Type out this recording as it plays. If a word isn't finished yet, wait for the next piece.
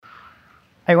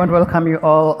I want to welcome you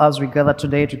all as we gather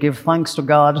today to give thanks to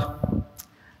God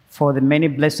for the many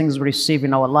blessings we receive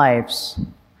in our lives,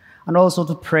 and also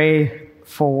to pray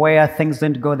for where things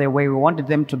didn't go the way we wanted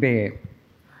them to be.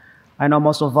 I know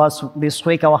most of us this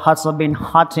week, our hearts have been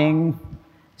hurting,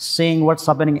 seeing what's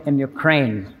happening in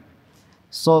Ukraine.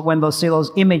 So when you see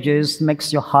those images, it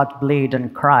makes your heart bleed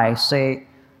and cry, say,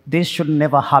 this should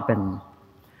never happen.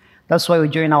 That's why we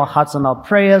join our hearts and our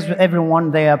prayers with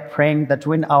everyone there, praying that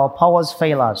when our powers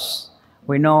fail us,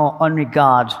 we know only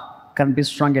God can be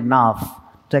strong enough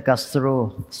to take us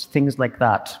through things like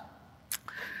that.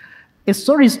 A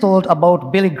story is told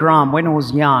about Billy Graham when he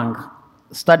was young,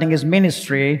 starting his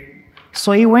ministry.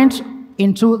 So he went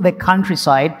into the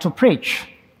countryside to preach.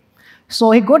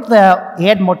 So he got there, he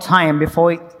had more time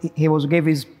before he gave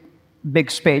his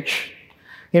big speech.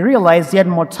 He realized he had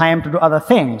more time to do other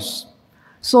things.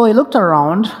 So he looked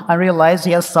around and realized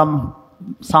he has some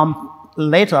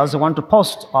letters he want to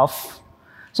post off.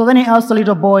 So then he asked the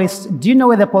little boy, do you know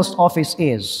where the post office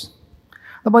is?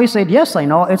 The boy said, yes, I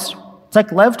know. It's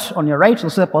take left on your right, you'll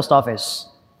see the post office.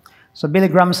 So Billy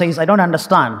Graham says, I don't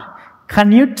understand.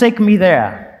 Can you take me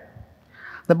there?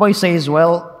 The boy says,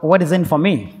 well, what is in for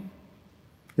me?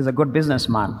 He's a good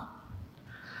businessman.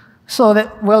 So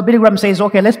Billy Graham says,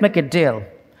 okay, let's make a deal.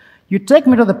 You take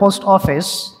me to the post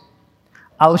office,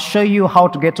 I'll show you how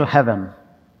to get to heaven.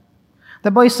 The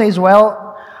boy says,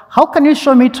 well, how can you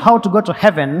show me how to go to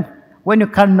heaven when you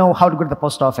can't know how to go to the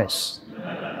post office?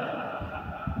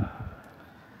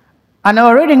 And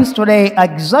our readings today are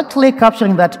exactly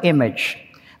capturing that image,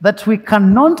 that we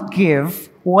cannot give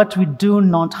what we do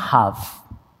not have.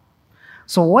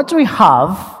 So what we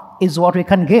have is what we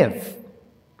can give.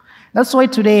 That's why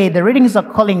today the readings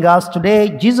are calling us.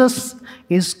 Today Jesus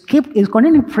is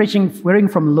continuing preaching, reading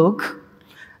from Luke.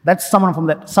 That's someone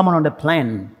on the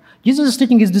plane. Jesus is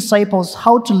teaching his disciples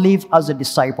how to live as a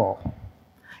disciple.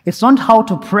 It's not how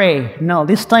to pray. No,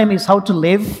 this time is how to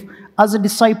live as a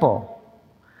disciple.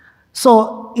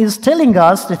 So he's telling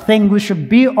us the thing we should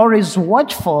be always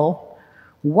watchful.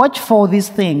 Watch for these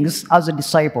things as a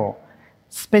disciple.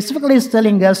 Specifically, he's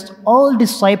telling us all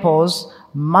disciples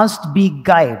must be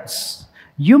guides.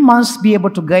 You must be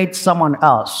able to guide someone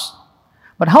else.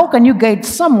 But how can you guide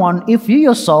someone if you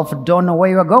yourself don't know where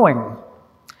you're going?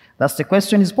 That's the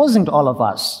question he's posing to all of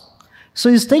us. So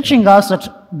he's teaching us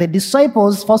that the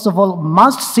disciples, first of all,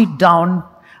 must sit down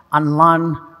and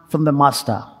learn from the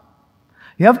master.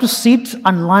 You have to sit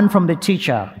and learn from the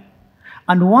teacher.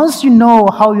 And once you know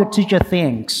how your teacher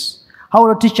thinks, how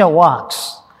your teacher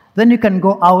works, then you can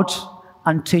go out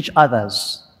and teach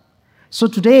others. So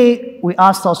today, we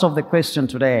asked ourselves the question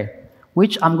today,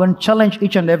 which I'm going to challenge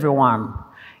each and every one.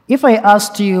 If I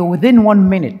asked you within 1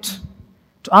 minute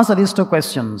to answer these two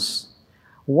questions,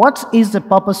 what is the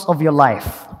purpose of your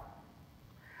life?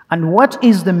 And what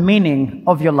is the meaning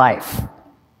of your life?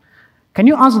 Can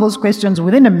you answer those questions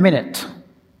within a minute?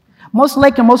 Most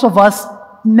likely, most of us,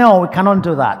 no, we cannot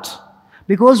do that,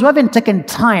 because we haven't taken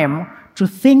time to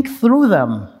think through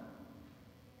them.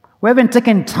 We haven't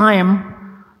taken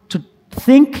time to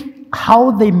think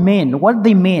how they mean, what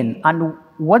they mean, and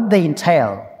what they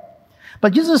entail.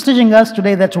 But Jesus is teaching us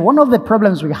today that one of the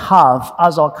problems we have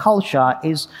as our culture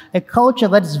is a culture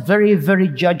that is very, very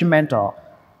judgmental.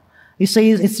 He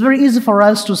says it's very easy for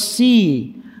us to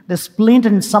see the splint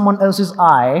in someone else's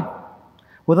eye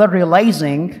without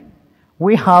realizing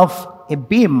we have a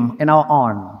beam in our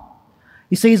own.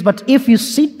 He says, but if you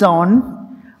sit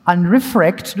down and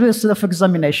reflect, do a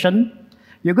self-examination,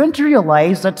 you're going to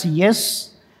realize that,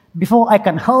 yes, before I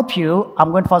can help you,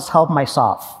 I'm going to first help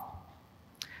myself.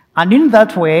 And in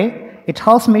that way, it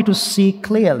helps me to see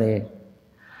clearly.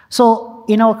 So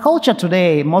in our culture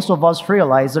today, most of us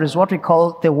realize there is what we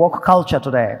call the woke culture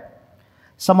today.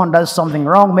 Someone does something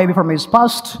wrong, maybe from his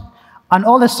past, and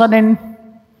all of a sudden,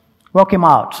 walk him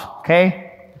out,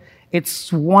 okay?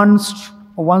 It's one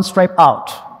stripe out.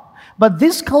 But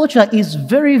this culture is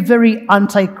very, very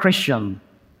anti-Christian,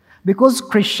 because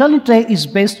Christianity is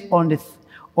based on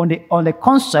the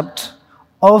concept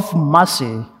of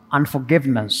mercy and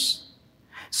forgiveness.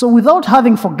 So without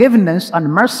having forgiveness and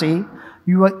mercy,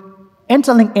 you are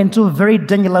entering into very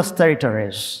dangerous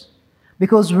territories,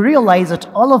 because we realize that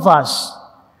all of us,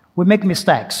 we make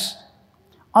mistakes.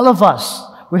 All of us,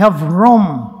 we have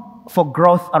room for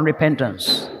growth and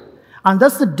repentance. And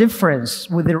that's the difference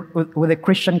with the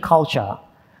Christian culture,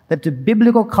 that the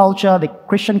biblical culture, the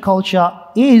Christian culture,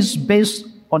 is based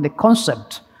on the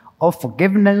concept of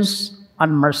forgiveness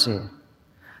and mercy.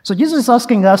 So Jesus is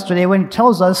asking us today, when he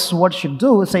tells us what we should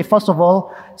do, say, first of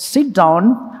all, sit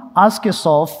down, ask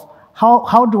yourself,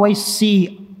 how do I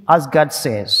see as God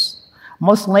says?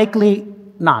 Most likely,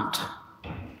 None.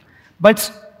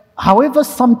 But however,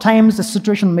 sometimes the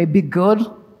situation may be good,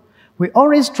 we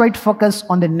always try to focus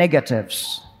on the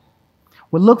negatives.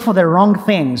 We look for the wrong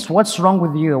things. What's wrong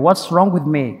with you? What's wrong with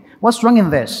me? What's wrong in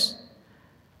this?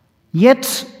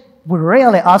 Yet, we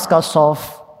rarely ask ourselves,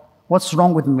 what's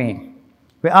wrong with me?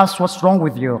 We ask, what's wrong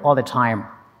with you all the time?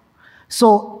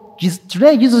 So,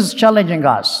 today Jesus is challenging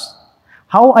us.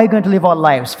 How are you going to live our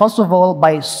lives? First of all,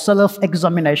 by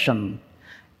self-examination.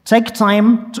 Take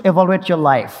time to evaluate your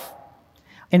life.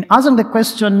 In answering the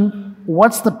question,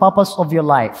 what's the purpose of your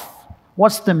life?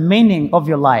 What's the meaning of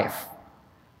your life?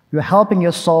 You're helping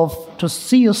yourself to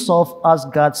see yourself as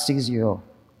God sees you.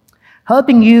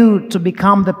 Helping you to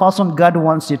become the person God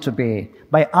wants you to be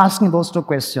by asking those two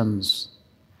questions.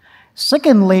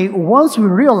 Secondly, once we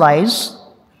realize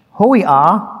who we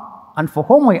are and for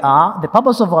whom we are, the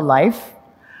purpose of our life,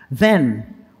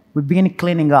 then we begin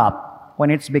cleaning up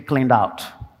when it's to be cleaned out.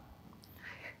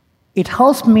 It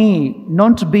helps me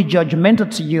not to be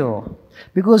judgmental to you,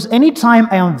 because anytime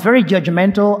I am very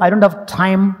judgmental, I don't have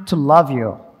time to love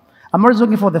you. I'm always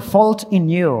looking for the fault in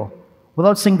you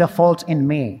without seeing the fault in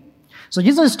me. So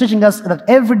Jesus is teaching us that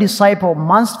every disciple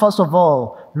must first of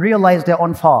all realize their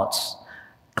own faults,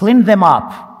 clean them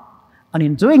up, and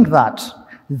in doing that,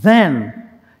 then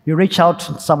you reach out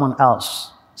to someone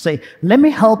else. Say, let me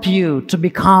help you to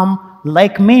become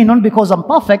like me, not because I'm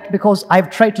perfect, because I've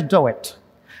tried to do it.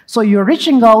 So you're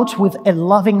reaching out with a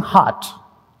loving heart.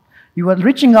 You are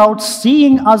reaching out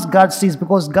seeing as God sees,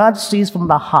 because God sees from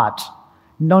the heart,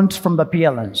 not from the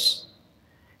appearance.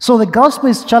 So the gospel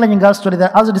is challenging us today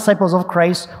that as the disciples of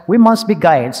Christ, we must be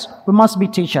guides, we must be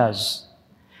teachers,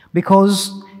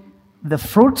 because the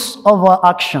fruits of our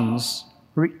actions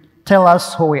tell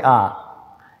us who we are.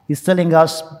 He's telling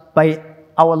us by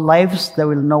our lives they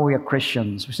will know we are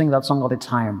Christians. We sing that song all the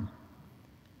time.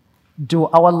 Do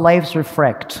our lives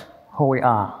reflect who we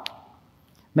are?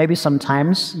 Maybe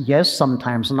sometimes yes,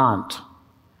 sometimes not.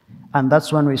 And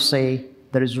that's when we say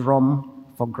there is room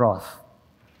for growth.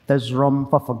 There's room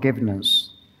for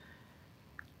forgiveness.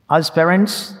 As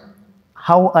parents,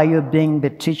 how are you being the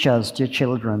teachers to your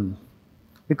children?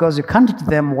 Because you can't teach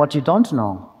them what you don't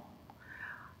know.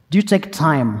 Do you take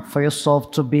time for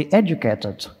yourself to be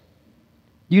educated?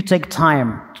 Do you take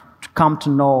time to come to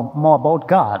know more about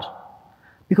God?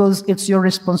 Because it's your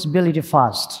responsibility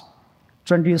first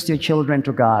to introduce your children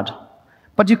to God.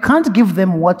 But you can't give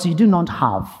them what you do not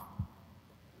have.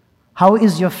 How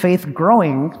is your faith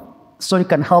growing so you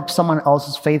can help someone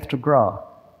else's faith to grow?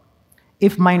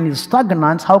 If mine is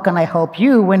stagnant, how can I help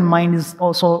you when mine is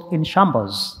also in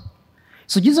shambles?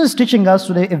 So Jesus is teaching us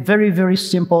today a very, very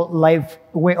simple life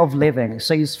way of living.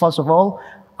 So he's first of all,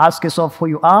 ask yourself who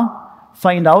you are,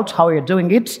 find out how you're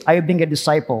doing it. Are you being a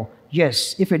disciple?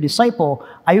 Yes. If you're a disciple,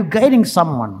 are you guiding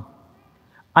someone?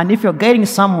 And if you're guiding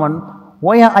someone,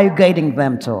 where are you guiding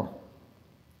them to?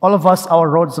 All of us, our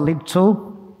roads lead to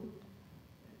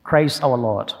Christ our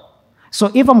Lord.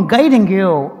 So if I'm guiding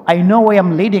you, I know where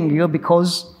I'm leading you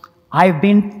because I've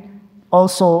been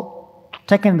also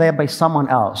taken there by someone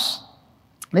else.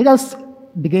 Let us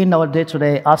begin our day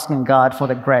today asking God for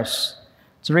the grace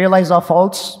to realize our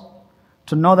faults,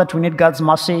 to know that we need God's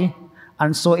mercy,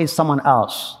 and so is someone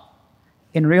else.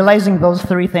 In realizing those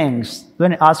three things,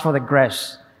 then ask for the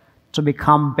grace to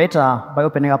become better by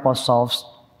opening up ourselves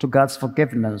to God's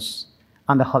forgiveness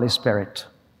and the Holy Spirit.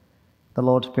 The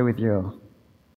Lord be with you.